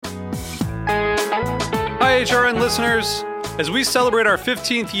HRN listeners. As we celebrate our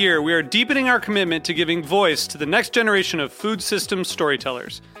 15th year, we are deepening our commitment to giving voice to the next generation of food systems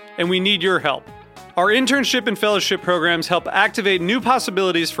storytellers, and we need your help. Our internship and fellowship programs help activate new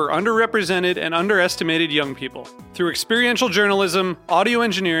possibilities for underrepresented and underestimated young people through experiential journalism, audio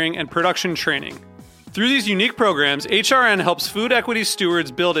engineering, and production training. Through these unique programs, HRN helps food equity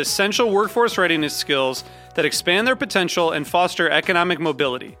stewards build essential workforce readiness skills that expand their potential and foster economic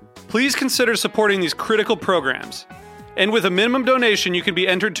mobility. Please consider supporting these critical programs. And with a minimum donation, you can be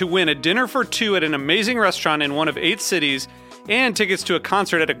entered to win a dinner for two at an amazing restaurant in one of 8 cities and tickets to a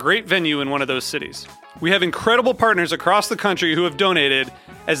concert at a great venue in one of those cities. We have incredible partners across the country who have donated,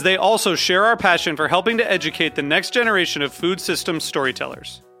 as they also share our passion for helping to educate the next generation of food systems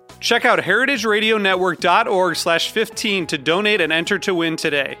storytellers. Check out heritageradionetwork.org/15 to donate and enter to win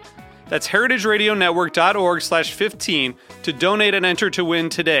today. That's heritageradionetwork.org/15 to donate and enter to win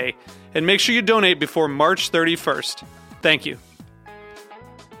today. And make sure you donate before March 31st. Thank you.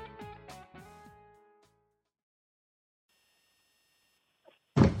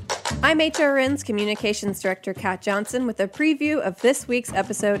 I'm HRN's Communications Director, Kat Johnson, with a preview of this week's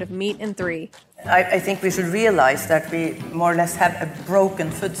episode of Meat and Three. I think we should realize that we more or less have a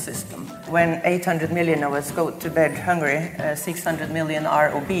broken food system. When 800 million of us go to bed hungry, 600 million are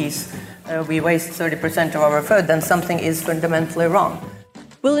obese, we waste 30% of our food, then something is fundamentally wrong.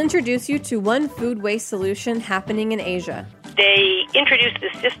 We'll introduce you to one food waste solution happening in Asia. They introduced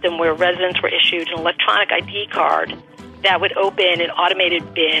this system where residents were issued an electronic ID card that would open an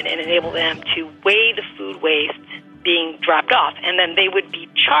automated bin and enable them to weigh the food waste being dropped off. And then they would be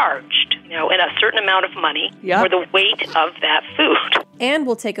charged, in a certain amount of money for the weight of that food. And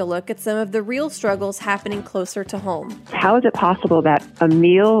we'll take a look at some of the real struggles happening closer to home. How is it possible that a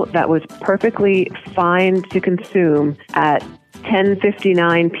meal that was perfectly fine to consume at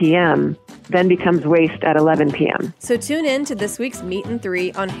 10:59 p.m. then becomes waste at 11 p.m. So tune in to this week's Meat and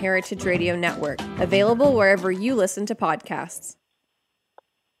Three on Heritage Radio Network, available wherever you listen to podcasts.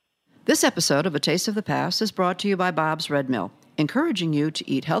 This episode of A Taste of the Past is brought to you by Bob's Red Mill, encouraging you to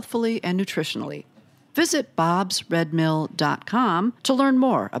eat healthfully and nutritionally. Visit bobsredmill.com to learn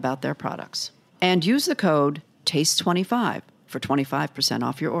more about their products. And use the code TASTE25 for 25%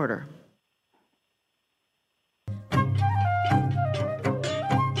 off your order.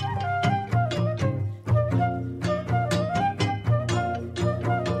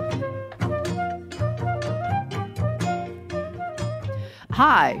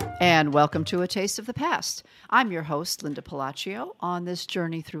 Hi, and welcome to A Taste of the Past. I'm your host, Linda Palacio, on this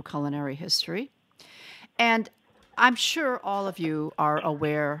journey through culinary history. And I'm sure all of you are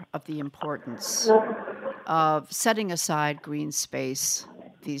aware of the importance of setting aside green space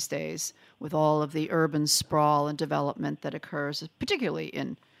these days with all of the urban sprawl and development that occurs, particularly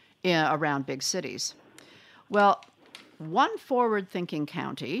in around big cities. Well, one forward-thinking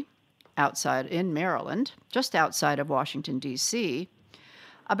county in Maryland, just outside of Washington, D.C.,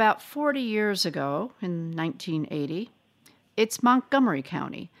 about 40 years ago, in 1980, it's Montgomery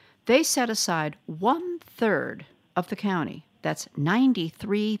County. They set aside 1/3 of the county, that's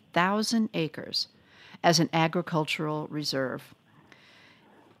 93,000 acres, as an agricultural reserve.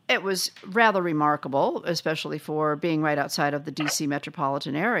 It was rather remarkable, especially for being right outside of the D.C.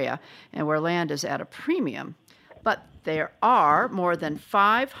 metropolitan area and where land is at a premium. But there are more than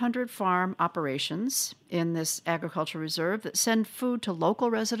 500 farm operations in this agricultural reserve that send food to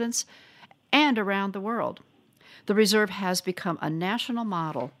local residents and around the world. The reserve has become a national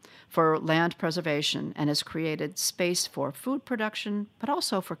model for land preservation and has created space for food production, but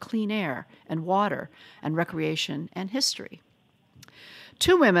also for clean air and water and recreation and history.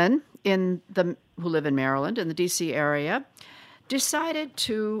 2 women who live in Maryland, in the D.C. area, decided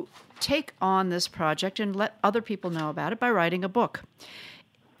to take on this project and let other people know about it by writing a book.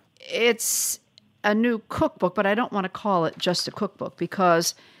 It's a new cookbook, but I don't want to call it just a cookbook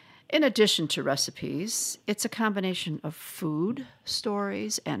because in addition to recipes, it's a combination of food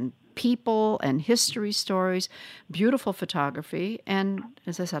stories and people and history stories, beautiful photography, and,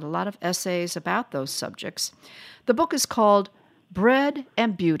 as I said, a lot of essays about those subjects. The book is called Bread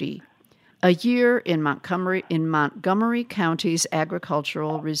and Beauty, A Year in Montgomery County's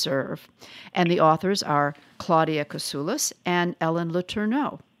Agricultural Reserve. And the authors are Claudia Koussoulis and Ellen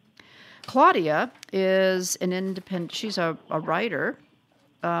Letourneau. Claudia is an independent, she's a writer,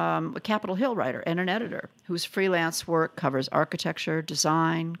 a Capitol Hill writer and an editor whose freelance work covers architecture,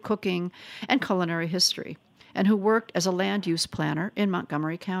 design, cooking, and culinary history, and who worked as a land use planner in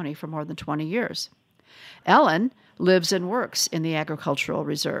Montgomery County for more than 20 years. Ellen lives and works in the Agricultural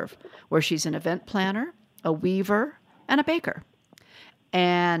Reserve, where she's an event planner, a weaver, and a baker.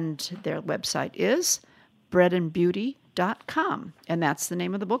 And their website is breadandbeauty.com. And that's the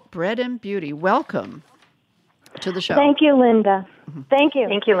name of the book, Bread and Beauty. Welcome to the show. Thank you, Linda. Thank you.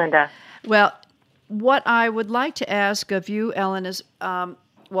 Thank you, Linda. Well, what I would like to ask of you, Ellen, is,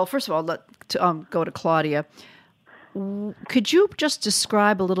 well, first of all, let's go to Claudia. Could you just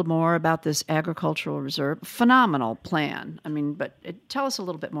describe a little more about this agricultural reserve? Phenomenal plan. I mean, but tell us a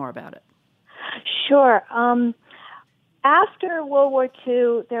little bit more about it. Sure. After World War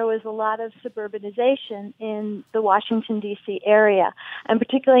II, there was a lot of suburbanization in the Washington, D.C. area. And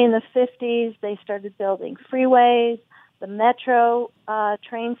particularly in the 50s, they started building freeways. The metro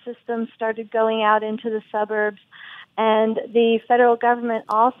train system started going out into the suburbs. And the federal government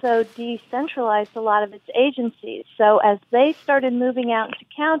also decentralized a lot of its agencies. So as they started moving out into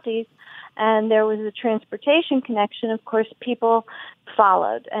counties and there was a transportation connection, of course, people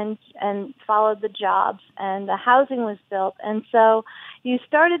followed and followed the jobs, and the housing was built. And so you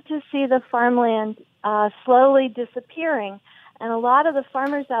started to see the farmland slowly disappearing. And a lot of the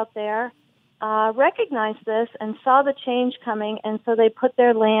farmers out there recognized this and saw the change coming, and so they put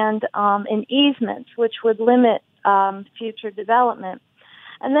their land in easements, which would limit future development.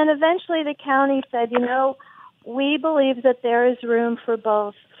 And then eventually the county said, we believe that there is room for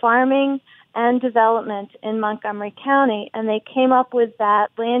both farming and development in Montgomery County, and they came up with that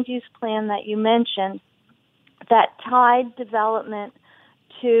land use plan that you mentioned that tied development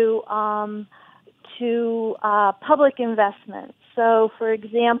to public investment. So, for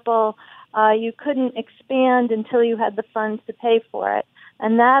example, you couldn't expand until you had the funds to pay for it,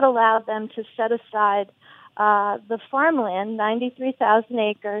 and that allowed them to set aside the farmland, 93,000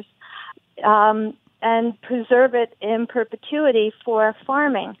 acres, and preserve it in perpetuity for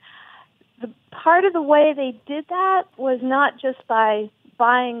farming. The part of the way they did that was not just by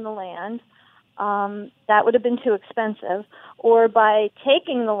buying the land, that would have been too expensive, or by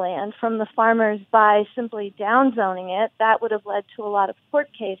taking the land from the farmers by simply downzoning it. That would have led to a lot of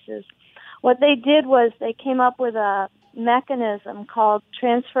court cases. What they did was they came up with a mechanism called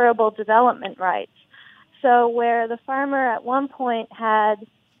transferable development rights. So where the farmer at one point had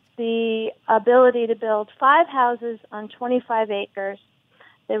the ability to build 5 houses on 25 acres,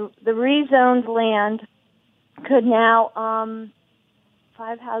 the rezoned land could now,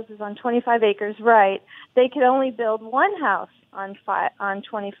 5 houses on 25 acres, right, they could only build 1 house on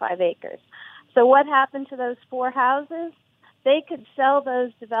 25 acres. So what happened to those 4 houses? They could sell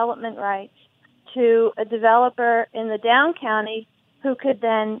those development rights to a developer in the down county who could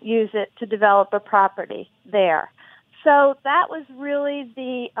then use it to develop a property there. So that was really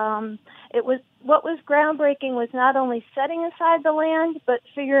what was groundbreaking was not only setting aside the land, but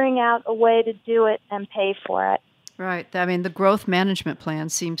figuring out a way to do it and pay for it. Right. I mean, the growth management plan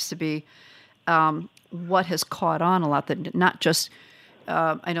seems to be what has caught on a lot. That not just,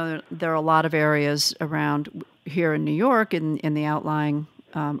 I know there are a lot of areas around here in New York, in the outlying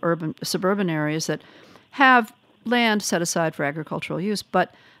suburban areas that have land set aside for agricultural use,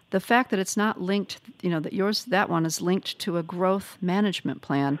 but the fact that it's not linked, that one is linked to a growth management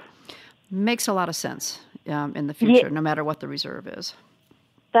plan makes a lot of sense in the future, no matter what the reserve is.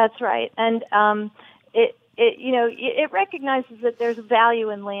 That's right. And it recognizes that there's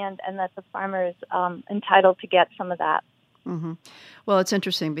value in land and that the farmer is entitled to get some of that. Mm-hmm. Well, it's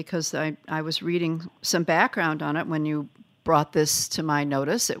interesting because I was reading some background on it when you brought this to my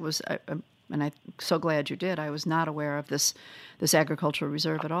notice. It was, and I'm so glad you did. I was not aware of this agricultural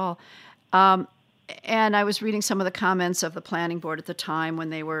reserve at all. And I was reading some of the comments of the planning board at the time when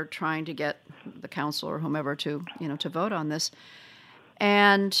they were trying to get the council or whomever to vote on this.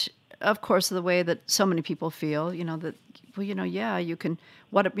 And of course, the way that so many people feel, that, you can,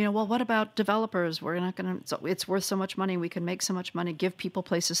 what about developers? We're not going to, it's worth so much money. We can make so much money, give people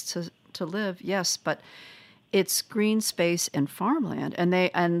places to live. Yes, but it's green space and farmland.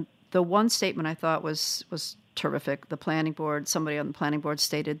 And the one statement I thought was terrific. The planning board, somebody on the planning board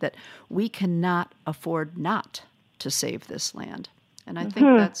stated that we cannot afford not to save this land. And I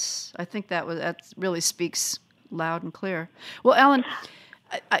think that really speaks loud and clear. Well, Ellen,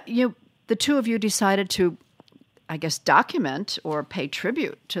 the two of you decided to, I guess, document or pay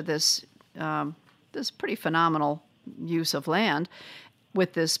tribute to this pretty phenomenal use of land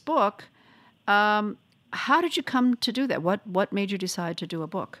with this book. How did you come to do that? What made you decide to do a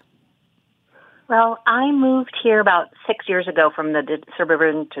book? Well, I moved here about 6 years ago from the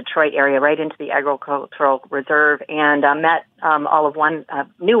suburban Detroit area, right into the agricultural reserve, and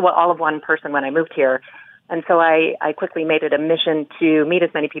knew all of one person when I moved here. And so I quickly made it a mission to meet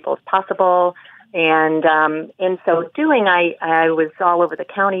as many people as possible. And in so doing, I was all over the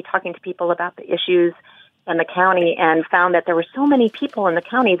county talking to people about the issues in the county and found that there were so many people in the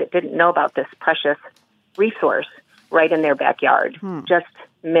county that didn't know about this precious resource right in their backyard, just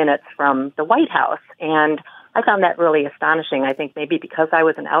minutes from the White House. And I found that really astonishing. I think maybe because I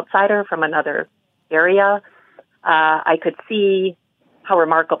was an outsider from another area, I could see how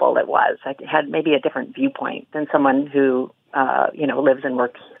remarkable it was. I had maybe a different viewpoint than someone who, lives and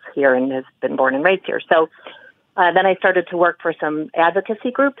works here and has been born and raised here. So then I started to work for some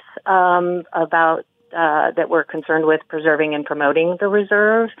advocacy groups about that were concerned with preserving and promoting the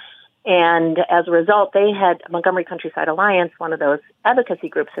reserve. And as a result, they had Montgomery Countryside Alliance, one of those advocacy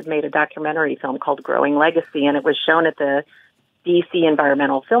groups, had made a documentary film called Growing Legacy, and it was shown at the D.C.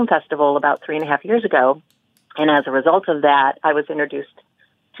 Environmental Film Festival about 3.5 years ago. And as a result of that, I was introduced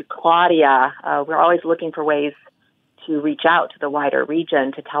to Claudia. We're always looking for ways to reach out to the wider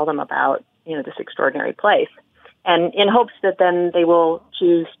region to tell them about, this extraordinary place. And in hopes that then they will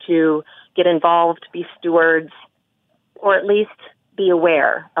choose to get involved, be stewards, or at least be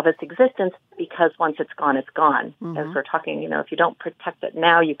aware of its existence, because once it's gone, it's gone. As we're talking, if you don't protect it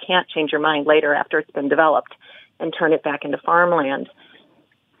now, you can't change your mind later after it's been developed and turn it back into farmland.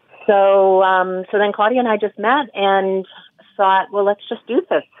 So then Claudia and I just met and thought, well, let's just do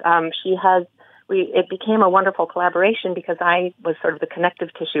this. It became a wonderful collaboration because I was sort of the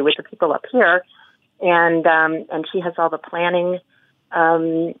connective tissue with the people up here, and she has all the planning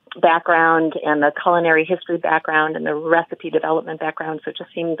background and the culinary history background and the recipe development background. So it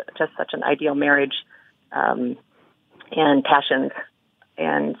just seemed just such an ideal marriage and passions.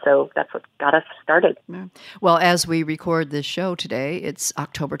 And so that's what got us started. Yeah. Well, as we record this show today, it's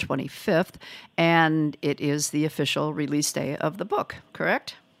October 25th, and it is the official release day of the book,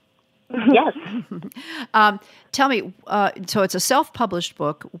 correct? Yes. Tell me, so it's a self-published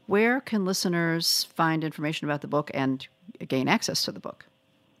book. Where can listeners find information about the book and gain access to the book?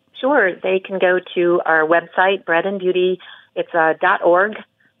 Sure. They can go to our website, Bread and Beauty. It's .org.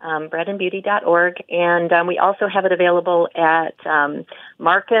 breadandbeauty.org, and we also have it available at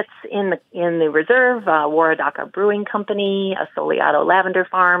markets in the reserve, Waradaka Brewing Company, a Soleado Lavender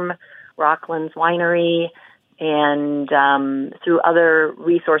Farm, Rocklands Winery, and through other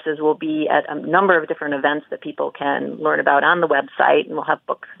resources. We'll be at a number of different events that people can learn about on the website, and we'll have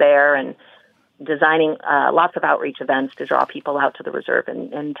books there and designing lots of outreach events to draw people out to the reserve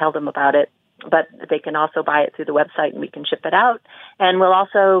and tell them about it. But they can also buy it through the website, and we can ship it out. And we'll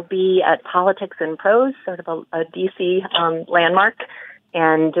also be at Politics and Prose, sort of a D.C. landmark,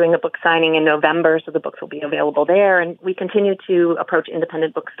 and doing a book signing in November, so the books will be available there. And we continue to approach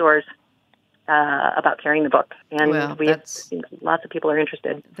independent bookstores about carrying the book. And lots of people are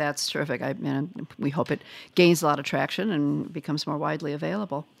interested. That's terrific. We hope it gains a lot of traction and becomes more widely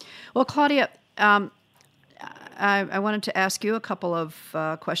available. Well, Claudia, I wanted to ask you a couple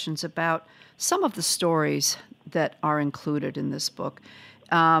of questions about some of the stories that are included in this book,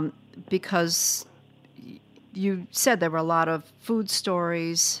 because you said there were a lot of food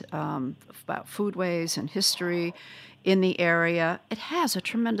stories about foodways and history in the area. It has a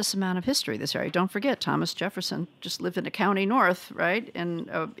tremendous amount of history, this area. Don't forget, Thomas Jefferson just lived in a county north, right, in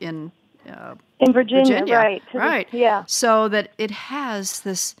Virginia, right? Right. Yeah. So that it has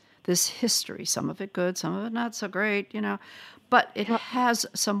this history, some of it good, some of it not so great, but it has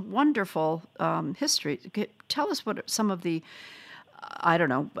some wonderful history. Tell us what some of the,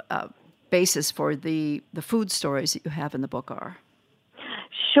 basis for the food stories that you have in the book are.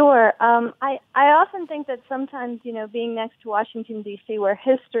 Sure. I often think that sometimes, being next to Washington, D.C., where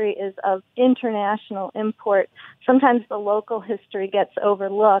history is of international import, sometimes the local history gets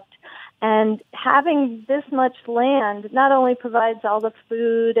overlooked. And having this much land not only provides all the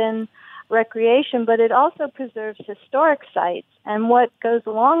food and recreation, but it also preserves historic sites. And what goes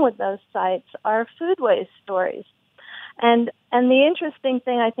along with those sites are foodways stories. And the interesting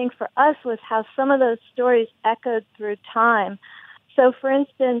thing, I think, for us was how some of those stories echoed through time. So, for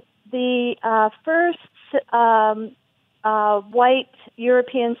instance, the first white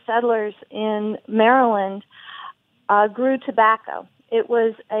European settlers in Maryland grew tobacco. It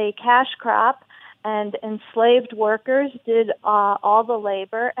was a cash crop, and enslaved workers did all the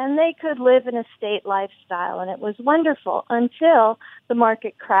labor, and they could live in a state lifestyle, and it was wonderful until the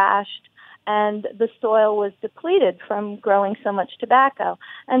market crashed and the soil was depleted from growing so much tobacco.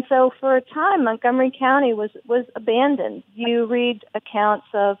 And so for a time, Montgomery County was abandoned. You read accounts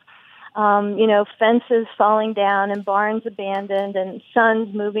of fences falling down and barns abandoned and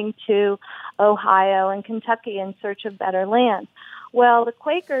sons moving to Ohio and Kentucky in search of better land. Well, the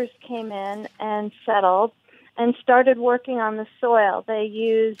Quakers came in and settled and started working on the soil. They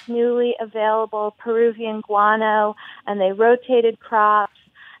used newly available Peruvian guano, and they rotated crops,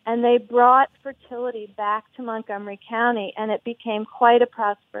 and they brought fertility back to Montgomery County, and it became quite a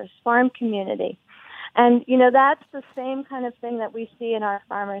prosperous farm community. And, that's the same kind of thing that we see in our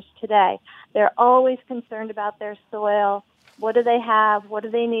farmers today. They're always concerned about their soil. What do they have? What do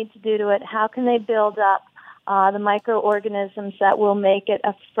they need to do to it? How can they build up the microorganisms that will make it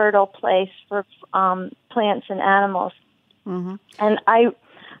a fertile place for plants and animals? Mm-hmm. And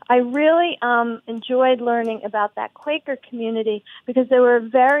I really enjoyed learning about that Quaker community because they were a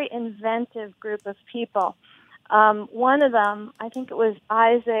very inventive group of people. One of them, I think it was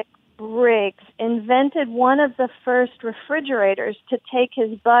Isaac Briggs, invented one of the first refrigerators to take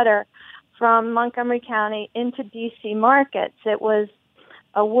his butter from Montgomery County into D.C. markets. It was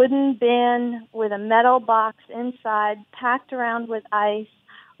a wooden bin with a metal box inside, packed around with ice,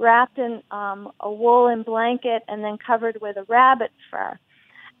 wrapped in a woolen blanket, and then covered with a rabbit fur.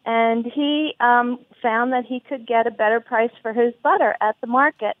 And he found that he could get a better price for his butter at the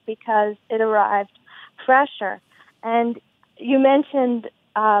market because it arrived fresher. And you mentioned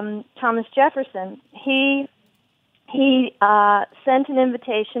Thomas Jefferson. He sent an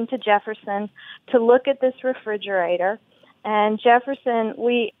invitation to Jefferson to look at this refrigerator. And Jefferson,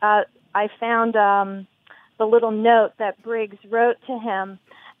 I found the little note that Briggs wrote to him,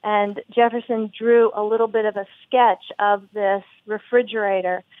 and Jefferson drew a little bit of a sketch of this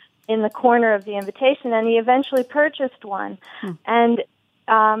refrigerator in the corner of the invitation, and he eventually purchased one. And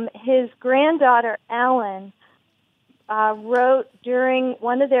his granddaughter, Ellen, wrote during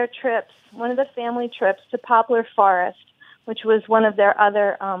one of their trips, one of the family trips to Poplar Forest, which was one of their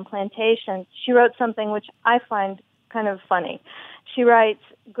other plantations. She wrote something which I find kind of funny. She writes,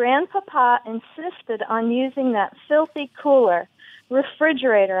 "Grandpapa insisted on using that filthy cooler,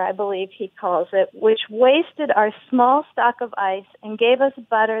 refrigerator, I believe he calls it, which wasted our small stock of ice and gave us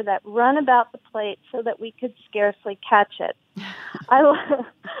butter that run about the plate so that we could scarcely catch it."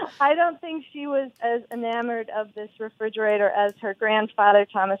 I don't think she was as enamored of this refrigerator as her grandfather,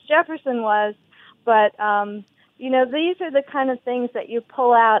 Thomas Jefferson, was, but, these are the kind of things that you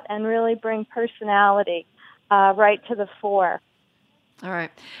pull out and really bring personality right to the fore. All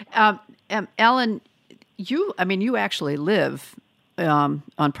right. Ellen, you actually live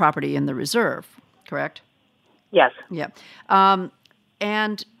on property in the reserve, correct? Yes. Yeah.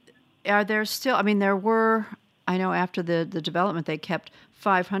 And are there still, there were, I know after the development, they kept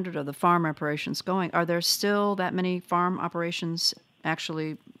 500 of the farm operations going. Are there still that many farm operations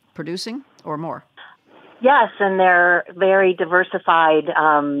actually producing or more? Yes, and they're very diversified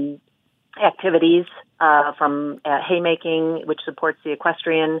activities from haymaking, which supports the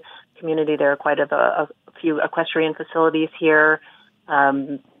equestrian community. There are quite a few equestrian facilities here.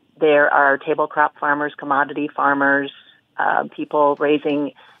 There are table crop farmers, commodity farmers, people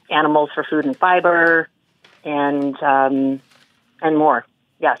raising animals for food and fiber, and more.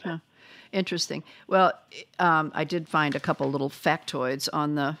 Yes. Huh. Interesting. Well, I did find a couple little factoids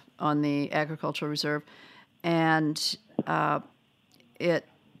on the agricultural reserve, and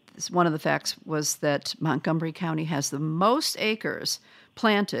one of the facts was that Montgomery County has the most acres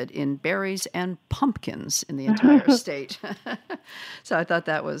planted in berries and pumpkins in the entire state. So I thought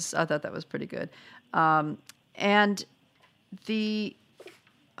that was pretty good. And the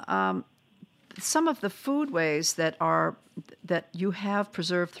some of the foodways that you have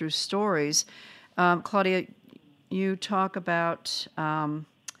preserved through stories, Claudia, you talk about.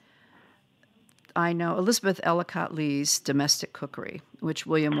 I know Elizabeth Ellicott Lee's Domestic Cookery, which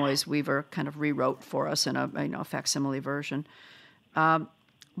William Moyes Weaver kind of rewrote for us in a facsimile version.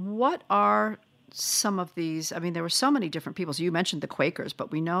 What are some of these? There were so many different peoples. You mentioned the Quakers,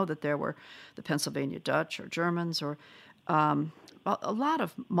 but we know that there were the Pennsylvania Dutch or Germans or a lot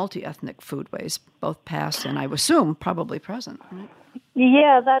of multi-ethnic foodways, both past and I would assume probably present. Right?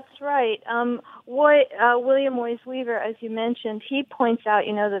 Yeah, that's right. William Moyes Weaver, as you mentioned, he points out,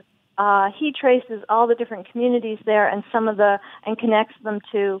 that he traces all the different communities there and connects them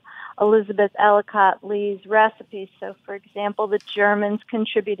to Elizabeth Ellicott Lee's recipes. So, for example, the Germans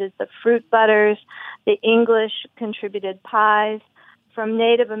contributed the fruit butters, the English contributed pies. From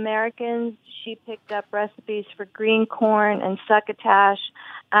Native Americans, she picked up recipes for green corn and succotash.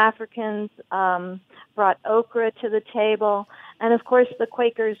 Africans brought okra to the table. And, of course, the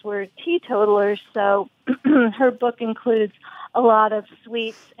Quakers were teetotalers, so her book includes a lot of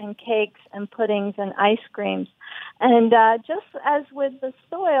sweets and cakes and puddings and ice creams. And just as with the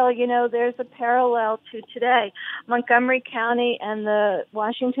soil, there's a parallel to today. Montgomery County and the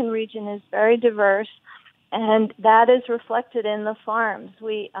Washington region is very diverse, and that is reflected in the farms.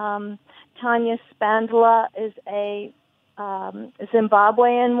 Tanya Spandla is a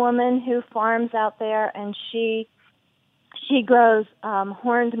Zimbabwean woman who farms out there, and she grows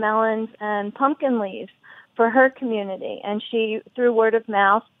horned melons and pumpkin leaves for her community, and she, through word of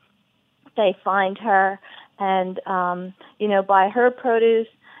mouth, they find her and, buy her produce.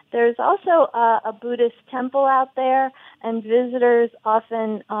 There's also a Buddhist temple out there, and visitors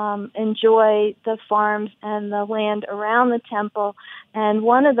often enjoy the farms and the land around the temple. And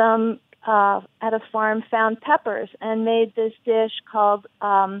one of them at a farm found peppers and made this dish called,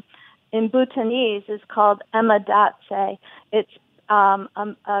 in Bhutanese, is called emadatse. It's a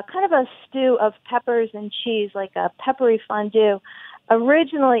kind of a stew of peppers and cheese, like a peppery fondue.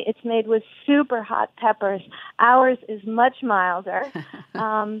 Originally, it's made with super hot peppers. Ours is much milder,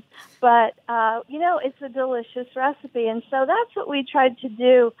 but it's a delicious recipe. And so that's what we tried to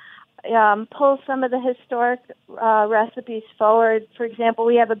do, pull some of the historic recipes forward. For example,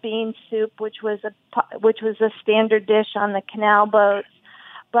 we have a bean soup, which was a standard dish on the canal boats.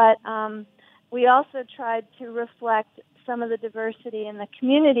 But we also tried to reflect some of the diversity in the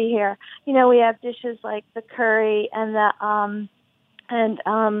community here. We have dishes like the curry and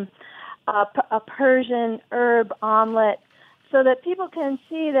a Persian herb omelet, so that people can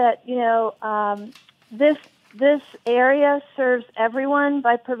see that this area serves everyone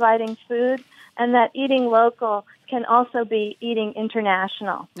by providing food, and that eating local can also be eating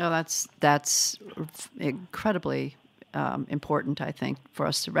international. No, that's incredibly important, I think, for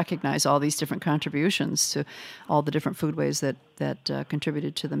us to recognize all these different contributions to all the different foodways that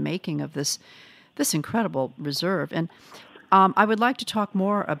contributed to the making of this incredible reserve. And I would like to talk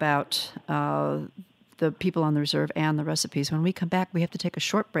more about the people on the reserve and the recipes. When we come back, we have to take a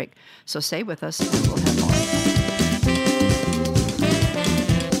short break. So stay with us, and we'll have more.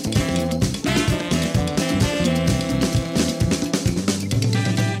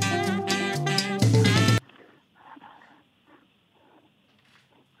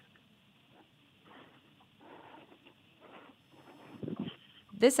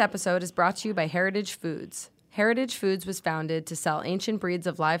 This episode is brought to you by Heritage Foods. Heritage Foods was founded to sell ancient breeds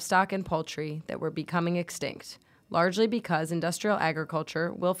of livestock and poultry that were becoming extinct, largely because industrial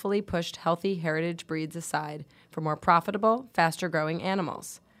agriculture willfully pushed healthy heritage breeds aside for more profitable, faster-growing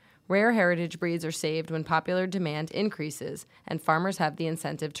animals. Rare heritage breeds are saved when popular demand increases and farmers have the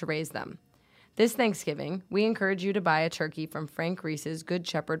incentive to raise them. This Thanksgiving, we encourage you to buy a turkey from Frank Reese's Good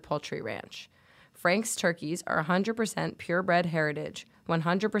Shepherd Poultry Ranch. Frank's turkeys are 100% purebred heritage,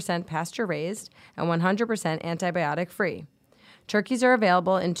 100% pasture-raised, and 100% antibiotic-free. Turkeys are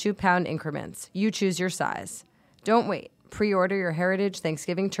available in 2-pound increments. You choose your size. Don't wait. Pre-order your Heritage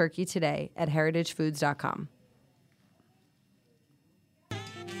Thanksgiving turkey today at heritagefoods.com.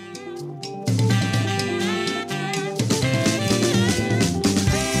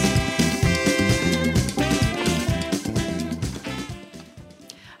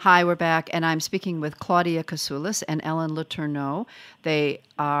 Hi, we're back, and I'm speaking with Claudia Casoulis and Ellen Letourneau. They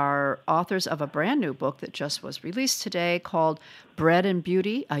are authors of a brand new book that just was released today called Bread and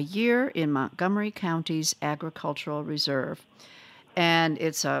Beauty, A Year in Montgomery County's Agricultural Reserve. And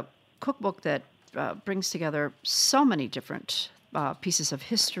it's a cookbook that brings together so many different pieces of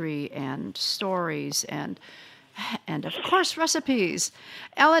history and stories and of course, recipes.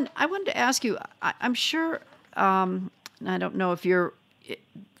 Ellen, I wanted to ask you, I'm sure, and I don't know if you're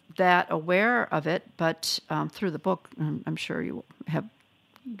that aware of it, but through the book, I'm sure you have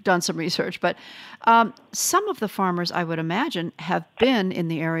done some research, but some of the farmers, I would imagine, have been in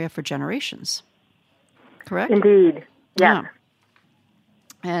the area for generations, correct? Indeed, yeah.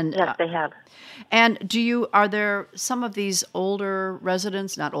 And yes, they have. And are there some of these older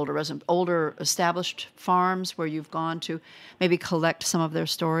established farms where you've gone to maybe collect some of their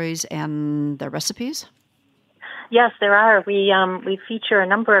stories and their recipes? Yes, there are. We feature a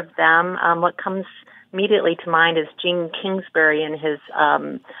number of them. What comes immediately to mind is Gene Kingsbury and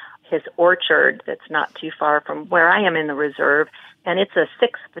his orchard that's not too far from where I am in the reserve, and it's a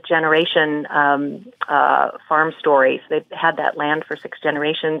 6th generation farm story. So they've had that land for 6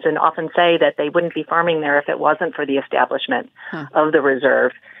 generations, and often say that they wouldn't be farming there if it wasn't for the establishment of the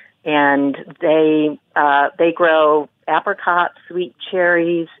reserve. And they grow apricots, sweet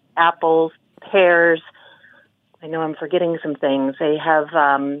cherries, apples, pears. I know I'm forgetting some things. They have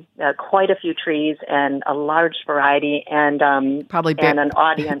quite a few trees and a large variety, and and an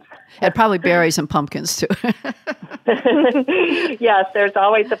audience. And probably berries and pumpkins too. Yes, there's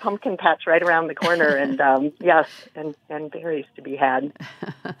always a pumpkin patch right around the corner, and yes, and berries to be had.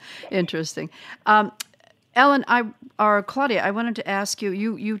 Interesting. Ellen, Claudia, I wanted to ask you.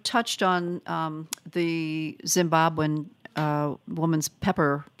 You touched on the Zimbabwean woman's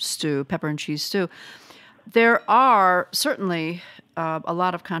pepper and cheese stew. There are certainly a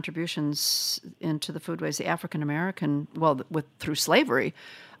lot of contributions into the foodways. The African American, through slavery,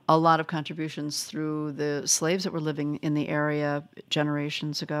 a lot of contributions through the slaves that were living in the area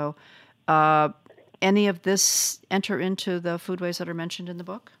generations ago. any of this enter into the foodways that are mentioned in the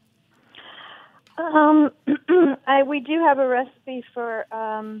book? We do have a recipe for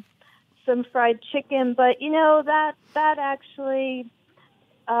some fried chicken, but that actually,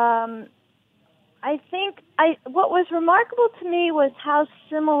 I think what was remarkable to me was how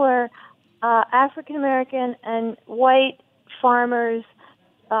similar African American and white farmers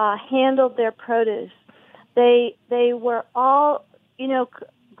handled their produce. They were all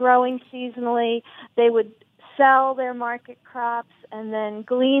growing seasonally. They would sell their market crops and then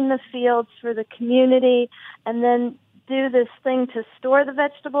glean the fields for the community, and then do this thing to store the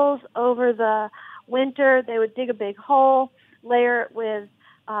vegetables over the winter. They would dig a big hole, layer it with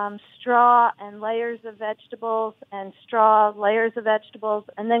straw and layers of vegetables, and straw, layers of vegetables,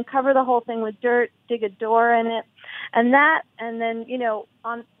 and then cover the whole thing with dirt, dig a door in it, and then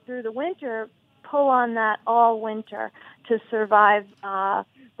on through the winter, pull on that all winter to survive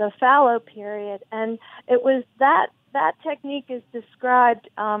the fallow period. And it was that technique is described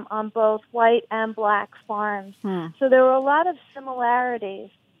on both white and black farms. So there were a lot of similarities,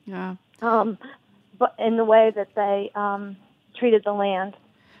 but in the way that they treated the land.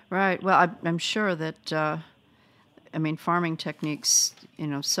 Right. Well, I'm sure that, farming techniques,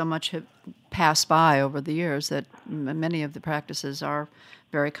 so much have passed by over the years that many of the practices are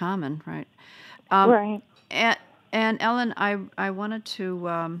very common, right? Right. And Ellen, I wanted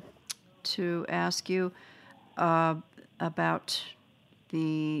to ask you about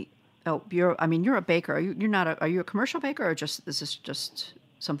the. You're a baker. Are you a commercial baker, or is this just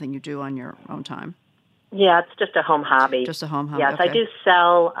something you do on your own time? Yeah, it's just a home hobby. Just a home hobby. Yes, okay. I do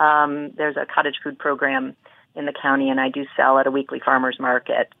sell. There's a cottage food program in the county, and I do sell at a weekly farmers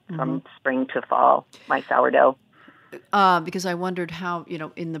market from spring to fall, my sourdough. Because I wondered how,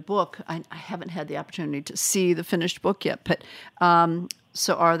 in the book, I haven't had the opportunity to see the finished book yet, but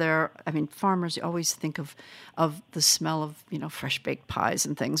so are there, farmers always think of the smell of, fresh baked pies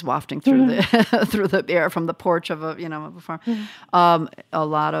and things wafting through the through the air from the porch of a farm. A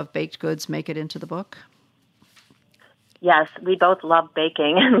lot of baked goods make it into the book? Yes, we both love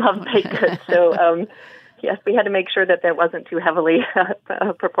baking and love baked goods, so yes, we had to make sure that wasn't too heavily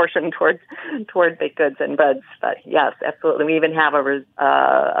proportioned toward baked goods and buds. But yes, absolutely. We even have a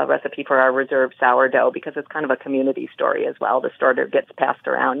recipe for our reserve sourdough, because it's kind of a community story as well. The story gets passed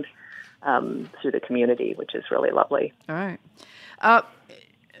around through the community, which is really lovely. All right.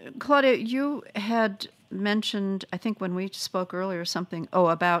 Claudia, you had mentioned, I think when we spoke earlier, something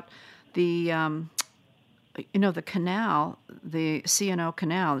about the the canal, the C&O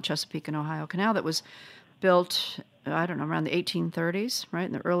Canal, the Chesapeake and Ohio Canal, that was built, around the 1830s, right,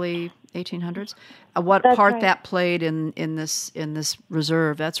 in the early 1800s. What That's part right. that played in this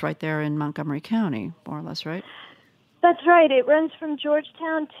reserve? That's right there in Montgomery County, more or less, right? That's right. It runs from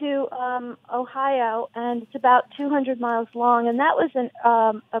Georgetown to Ohio, and it's about 200 miles long. And that was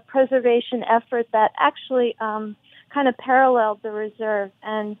a preservation effort that actually kind of paralleled the reserve,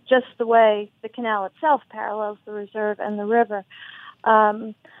 and just the way the canal itself parallels the reserve and the river.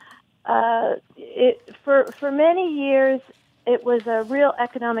 For many years, it was a real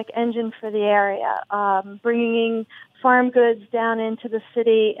economic engine for the area, bringing farm goods down into the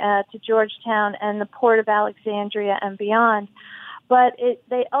city to Georgetown and the port of Alexandria and beyond. But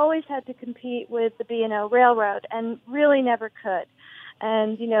they always had to compete with the B&O Railroad, and really never could.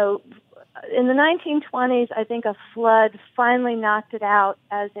 And, in the 1920s, I think a flood finally knocked it out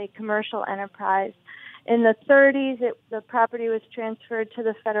as a commercial enterprise. In the 30s, the property was transferred to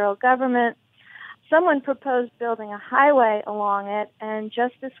the federal government. Someone proposed building a highway along it, and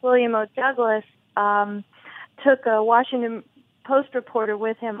Justice William O. Douglas took a Washington Post reporter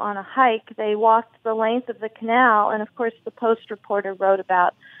with him on a hike. They walked the length of the canal, and of course the Post reporter wrote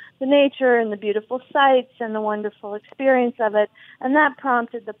about the nature and the beautiful sights and the wonderful experience of it, and that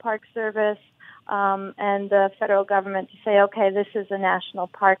prompted the Park Service and the federal government to say, okay, this is a national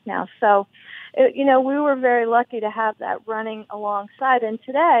park now. So, we were very lucky to have that running alongside, and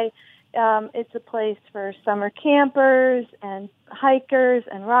today it's a place for summer campers and hikers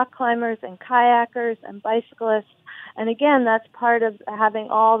and rock climbers and kayakers and bicyclists, and again, that's part of having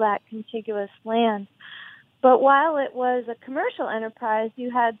all that contiguous land. But while it was a commercial enterprise, you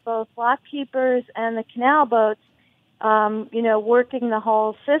had both lock keepers and the canal boats, working the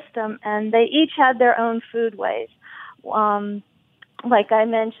whole system, and they each had their own foodways. Like I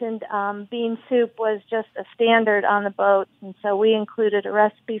mentioned, bean soup was just a standard on the boats, and so we included a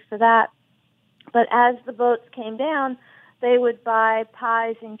recipe for that. But as the boats came down, they would buy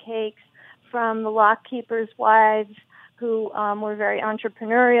pies and cakes from the lock keepers' wives, who were very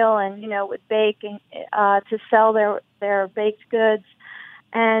entrepreneurial and, would bake to sell their baked goods.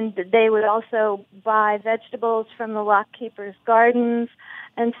 and they would also buy vegetables from the lock keepers' gardens.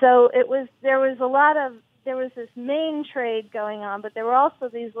 And so there was this main trade going on, but there were also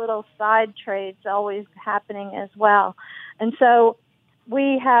these little side trades always happening as well. And so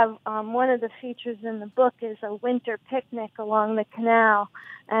we have one of the features in the book is a winter picnic along the canal,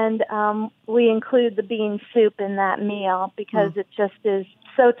 and we include the bean soup in that meal because it just is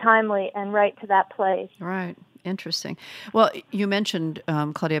so timely and right to that place. Right. Interesting. Well, you mentioned,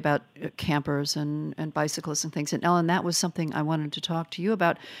 Claudia, about campers and bicyclists and things. And Ellen, that was something I wanted to talk to you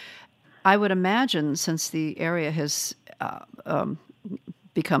about. I would imagine, since the area has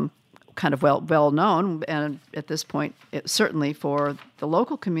become kind of well known, and at this point, certainly for the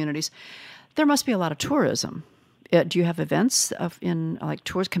local communities, there must be a lot of tourism. Do you have events in like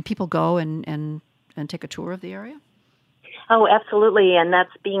tours? Can people go and take a tour of the area? Oh, absolutely, and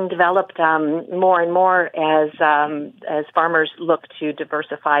that's being developed more and more as farmers look to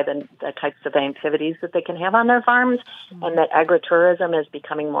diversify the types of activities that they can have on their farms, and that agritourism is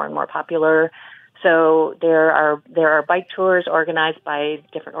becoming more and more popular. So there are bike tours organized by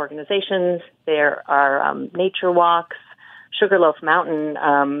different organizations. There are nature walks. Sugarloaf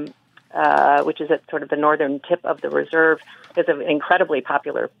Mountain, which is at sort of the northern tip of the reserve, is an incredibly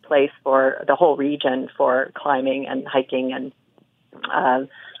popular place for the whole region for climbing and hiking. And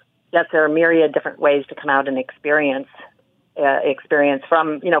yes, there are myriad different ways to come out and experience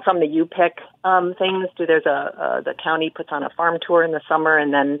from the U-Pick things. There's the county puts on a farm tour in the summer,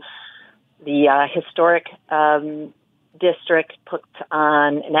 and then the historic district puts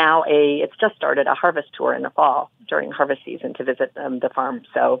on it's just started a harvest tour in the fall during harvest season to visit the farm.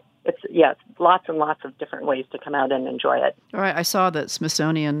 So it's lots and lots of different ways to come out and enjoy it. All right, I saw that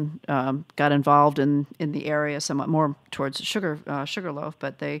Smithsonian got involved in the area somewhat more towards Sugarloaf,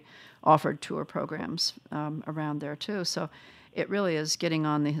 but they offered tour programs around there too. So it really is getting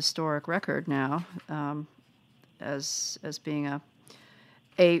on the historic record now as being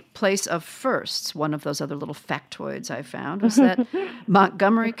a place of firsts. One of those other little factoids I found was that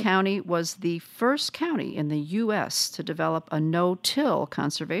Montgomery County was the first county in the U.S. to develop a no-till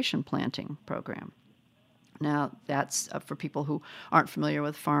conservation planting program. Now, that's for people who aren't familiar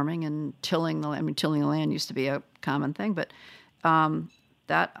with farming and tilling the land. I mean, tilling the land used to be a common thing, but so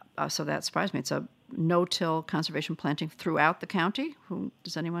that surprised me. It's a no-till conservation planting throughout the county.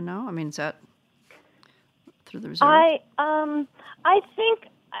 Does anyone know? I mean, is that through the reserve?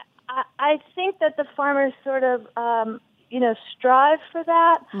 I think that the farmers sort of strive for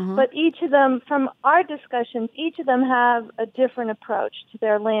that, but each of them, from our discussions, each of them have a different approach to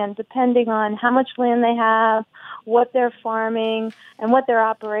their land depending on how much land they have, what they're farming, and what their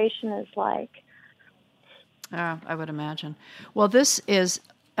operation is like. I would imagine. Well, this is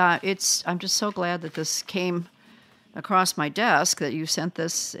I'm just so glad that this came across my desk, that you sent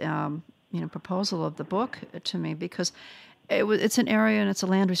this proposal of the book to me, because it's an area and it's a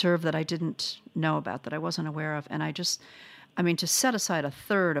land reserve that I didn't know about, that I wasn't aware of. And to set aside a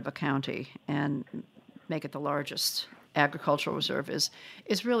third of a county and make it the largest agricultural reserve is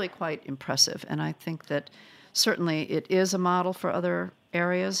really quite impressive. And I think that certainly it is a model for other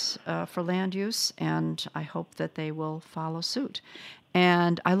areas for land use, and I hope that they will follow suit.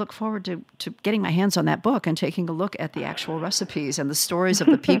 And I look forward to getting my hands on that book and taking a look at the actual recipes and the stories of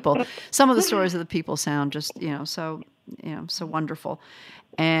the people. Some of the stories of the people sound just, so wonderful.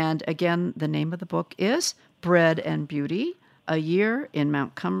 And again, the name of the book is Bread and Beauty, A Year in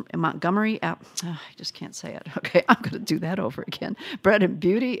Montgomery. I just can't say it. Okay, I'm going to do that over again. Bread and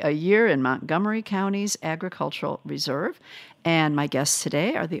Beauty, A Year in Montgomery County's Agricultural Reserve. And my guests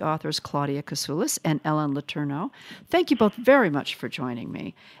today are the authors Claudia Kasoulis and Ellen Letourneau. Thank you both very much for joining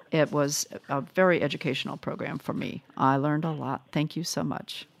me. It was a very educational program for me. I learned a lot. Thank you so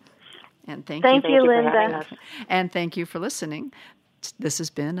much. And thank you, Linda. And thank you for listening. This has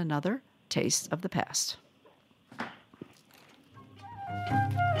been another Taste of the Past.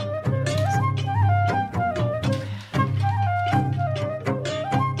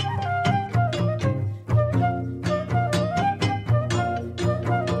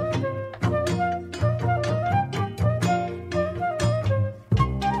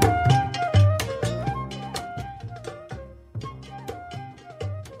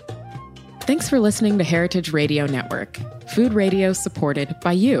 Thanks for listening to Heritage Radio Network, food radio supported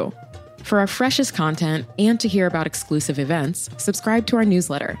by you. For our freshest content and to hear about exclusive events, subscribe to our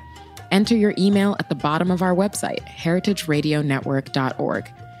newsletter. Enter your email at the bottom of our website, heritageradionetwork.org.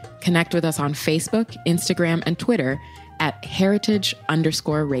 Connect with us on Facebook, Instagram, and Twitter at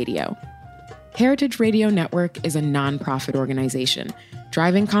heritage_radio. Heritage Radio Network is a nonprofit organization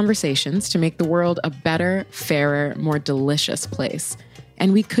driving conversations to make the world a better, fairer, more delicious place.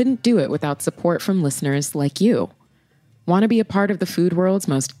 And we couldn't do it without support from listeners like you. Want to be a part of the food world's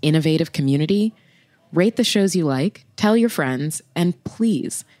most innovative community? Rate the shows you like, tell your friends, and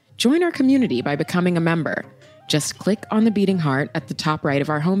please join our community by becoming a member. Just click on the beating heart at the top right of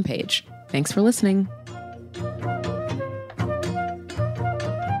our homepage. Thanks for listening.